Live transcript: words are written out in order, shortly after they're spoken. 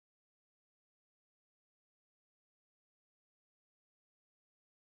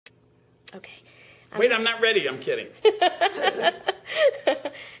Okay. Wait, I'm not ready. I'm kidding.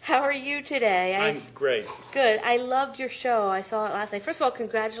 How are you today? I'm great. Good. I loved your show. I saw it last night. First of all,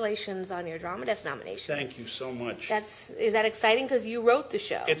 congratulations on your Drama Desk nomination. Thank you so much. Is that exciting? Because you wrote the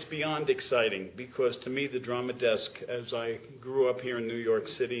show. It's beyond exciting because to me, the Drama Desk, as I grew up here in New York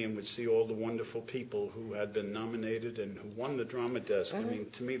City and would see all the wonderful people who had been nominated and who won the Drama Desk, I mean,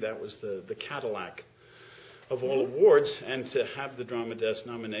 to me, that was the Cadillac of all awards. And to have the Drama Desk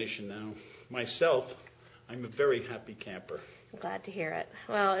nomination now, myself, I'm a very happy camper. I'm glad to hear it.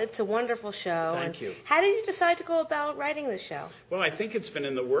 Well, it's a wonderful show. Thank you. How did you decide to go about writing the show? Well, I think it's been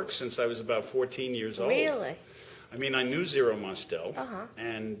in the works since I was about 14 years old. Really? I mean, I knew Zero Mostel,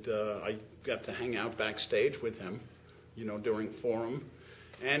 and I got to hang out backstage with him, you know, during Forum.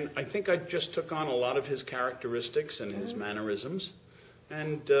 And I think I just took on a lot of his characteristics and his mannerisms.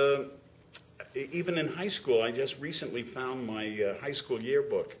 And even in high school, I just recently found my high school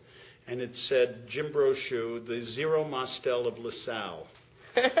yearbook. And it said, Jim Brochu, the Zero Mostel of LaSalle.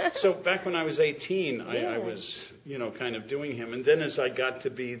 So back when I was 18, I was, you know, kind of doing him. And then as I got to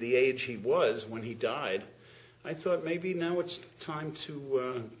be the age he was when he died, I thought maybe now it's time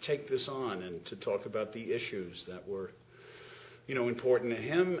to take this on and to talk about the issues that were, you know, important to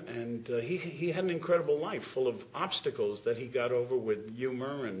him. And he had an incredible life full of obstacles that he got over with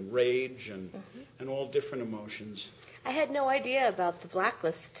humor and rage and all different emotions. I had no idea about the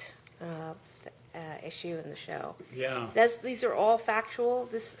Blacklist issue in the show. Yeah. These are all factual?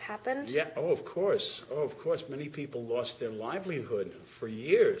 This happened? Yeah. Oh, of course. Oh, of course. Many people lost their livelihood for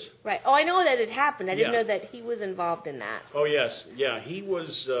years. Right. Oh, I know that it happened. I didn't know that he was involved in that. Oh, yes. Yeah. He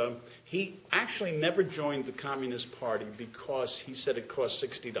was. He actually never joined the Communist Party because he said it cost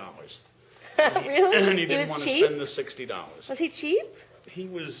 $60. Really? And he didn't want to spend the $60. Was he cheap? He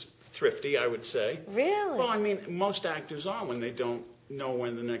was thrifty, I would say. Really? Well, I mean, most actors are when they don't know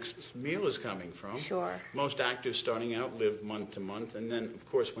when the next meal is coming from. Sure. Most actors starting out live month to month, and then, of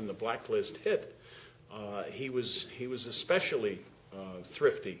course, when the Blacklist hit, he was especially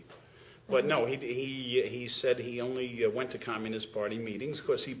thrifty. But no, he said he only went to Communist Party meetings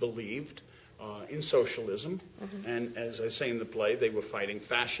because he believed in socialism, and as I say in the play, they were fighting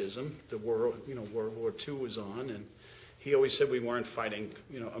fascism. The war, you know, World War II was on, and he always said we weren't fighting,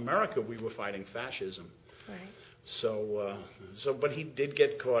 you know, America. We were fighting fascism. Right. So, but he did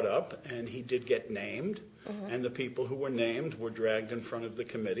get caught up, and he did get named, and the people who were named were dragged in front of the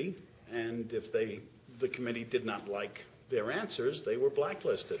committee, and if the committee did not like their answers, they were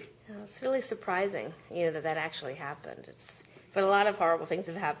blacklisted. You know, it's really surprising, you know, that actually happened. But a lot of horrible things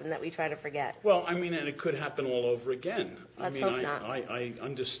have happened that we try to forget. Well, I mean, and it could happen all over again. Let's I mean, hope not. I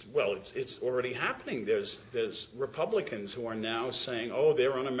understand. Well, it's already happening. There's Republicans who are now saying, "Oh,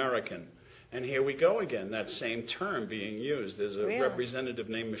 they're un-American." And here we go again, that same term being used. There's a representative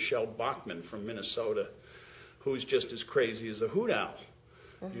named Michelle Bachmann from Minnesota who's just as crazy as a hoot owl.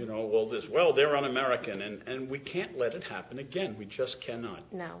 You know, well, they're un-American, and we can't let it happen again. We just cannot.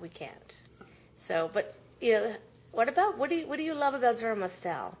 No, we can't. So, but, you know, what do you love about Zero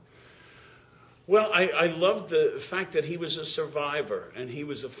Mostel? Well, I love the fact that he was a survivor and he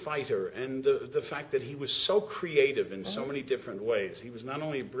was a fighter, and the fact that he was so creative in so many different ways. He was not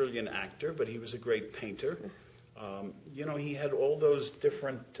only a brilliant actor, but he was a great painter. You know, he had all those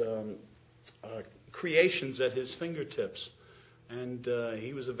different creations at his fingertips, and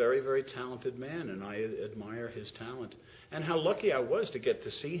he was a very, very talented man, and I admire his talent. And how lucky I was to get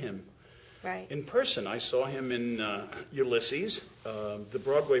to see him in person. I saw him in Ulysses, the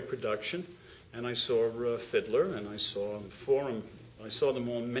Broadway production. And I saw Fiddler, and I saw Forum. I saw them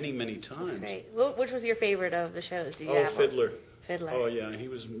all many, many times. That's great. Which was your favorite of the shows? Do you have Fiddler. One? Fiddler. Oh, yeah, he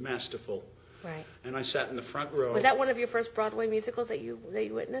was masterful. Right. And I sat in the front row. Was that one of your first Broadway musicals that you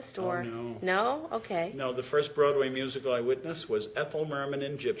witnessed, or no? No? Okay. No, the first Broadway musical I witnessed was Ethel Merman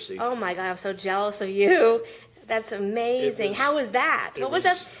in Gypsy. Oh my God, I'm so jealous of you. That's amazing. How was that? What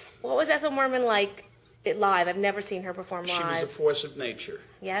was Ethel Merman like live? I've never seen her perform live. She was a force of nature.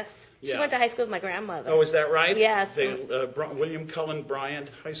 Yes. Yeah. She went to high school with my grandmother. Oh, is that right? Yes. William Cullen Bryant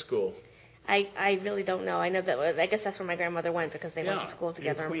High School. I really don't know. I know that. I guess that's where my grandmother went because they went to school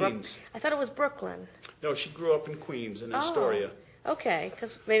together in Queens. I thought it was Brooklyn. No, she grew up in Queens, in Astoria. Okay,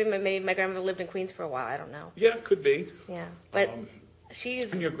 because maybe my grandmother lived in Queens for a while. I don't know. Yeah, could be. Yeah, but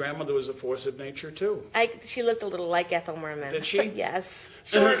And your grandmother was a force of nature too. She looked a little like Ethel Merman. Did she? Yes,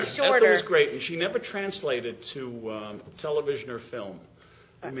 shorter. Ethel was great, and she never translated to television or film.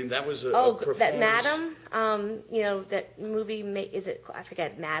 I mean, that was a performance. That Madam, you know, that movie, I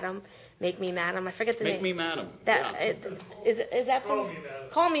forget, Madam, Make Me Madam, I forget the name. Make Me Madam, Is that Call Me Madam.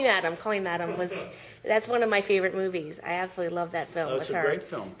 Call Me Madam. Call Me Madam was, That's one of my favorite movies. I absolutely love that film with her. It's a great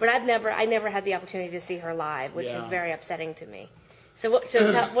film. But I never had the opportunity to see her live, which is very upsetting to me. So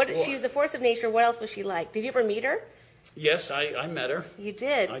she was a force of nature. What else was she like? Did you ever meet her? Yes, I met her. You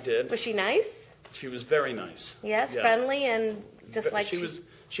did? I did. Was she nice? She was very nice. Yes, friendly and just like...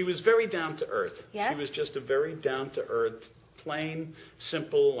 She was very down to earth. Yes? She was just a very down to earth, plain,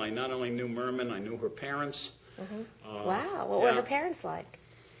 simple. I not only knew Merman, I knew her parents. Wow. What were her parents like?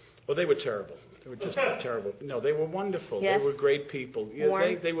 Well, they were terrible. They were just terrible. No, they were wonderful. Yes. They were great people.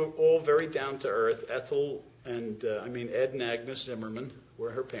 Yeah, they were all very down to earth. Ethel and, Ed and Agnes Zimmerman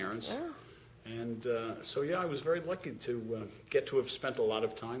were her parents. Oh. And so, I was very lucky to get to have spent a lot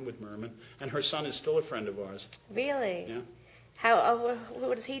of time with Merman. And her son is still a friend of ours. Really? Yeah.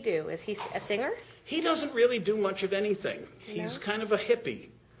 What does he do? Is he a singer? He doesn't really do much of anything. He's kind of a hippie.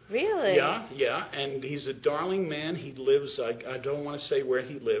 Really? Yeah, and he's a darling man. He lives, I don't want to say where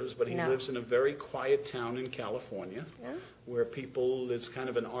he lives, but he lives in a very quiet town in California where it's kind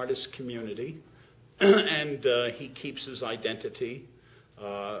of an artist community. And he keeps his identity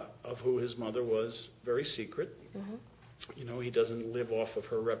of who his mother was very secret. He doesn't live off of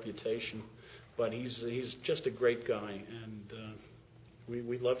her reputation, but he's just a great guy, and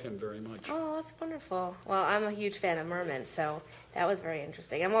we love him very much. Oh, that's wonderful. Well, I'm a huge fan of Merman, so that was very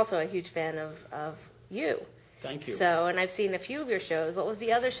interesting. I'm also a huge fan of you. Thank you. So, and I've seen a few of your shows. What was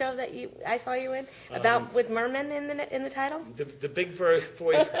the other show that I saw you in with Merman in the title? The big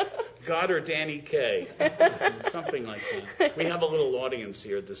voice, God or Danny Kaye, something like that. We have a little audience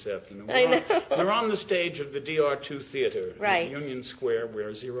here this afternoon. We're on the stage of the DR2 Theater in Union Square,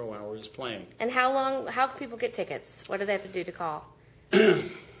 where 0 Hour is playing. And how can people get tickets? What do they have to do to call?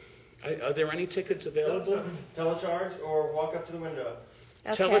 Are there any tickets available? Telecharge or walk up to the window.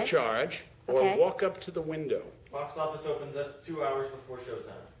 Okay. Telecharge or walk up to the window. Box office opens at 2 hours before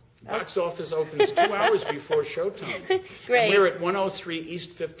showtime. Box office opens 2 hours before showtime. Great. And we're at 103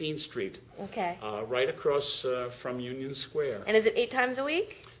 East 15th Street. Okay. Right across from Union Square. And is it 8 times a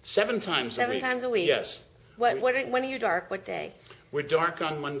week? 7 times a week. 7 times a week? Yes. When are you dark? What day? We're dark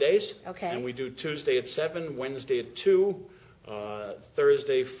on Mondays. Okay. And we do Tuesday at 7, Wednesday at 2,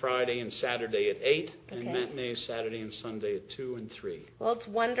 Thursday, Friday, and Saturday at 8, and matinees Saturday and Sunday at 2 and 3. Well, it's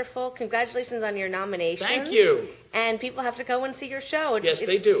wonderful. Congratulations on your nomination. Thank you. And people have to go and see your show. Yes,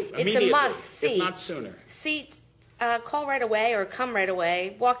 they do. It's a must-see. If not sooner. Call right away or come right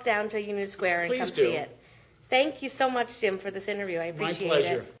away. Walk down to Union Square and come see it. Thank you so much, Jim, for this interview. I appreciate it. My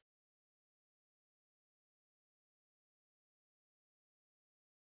pleasure.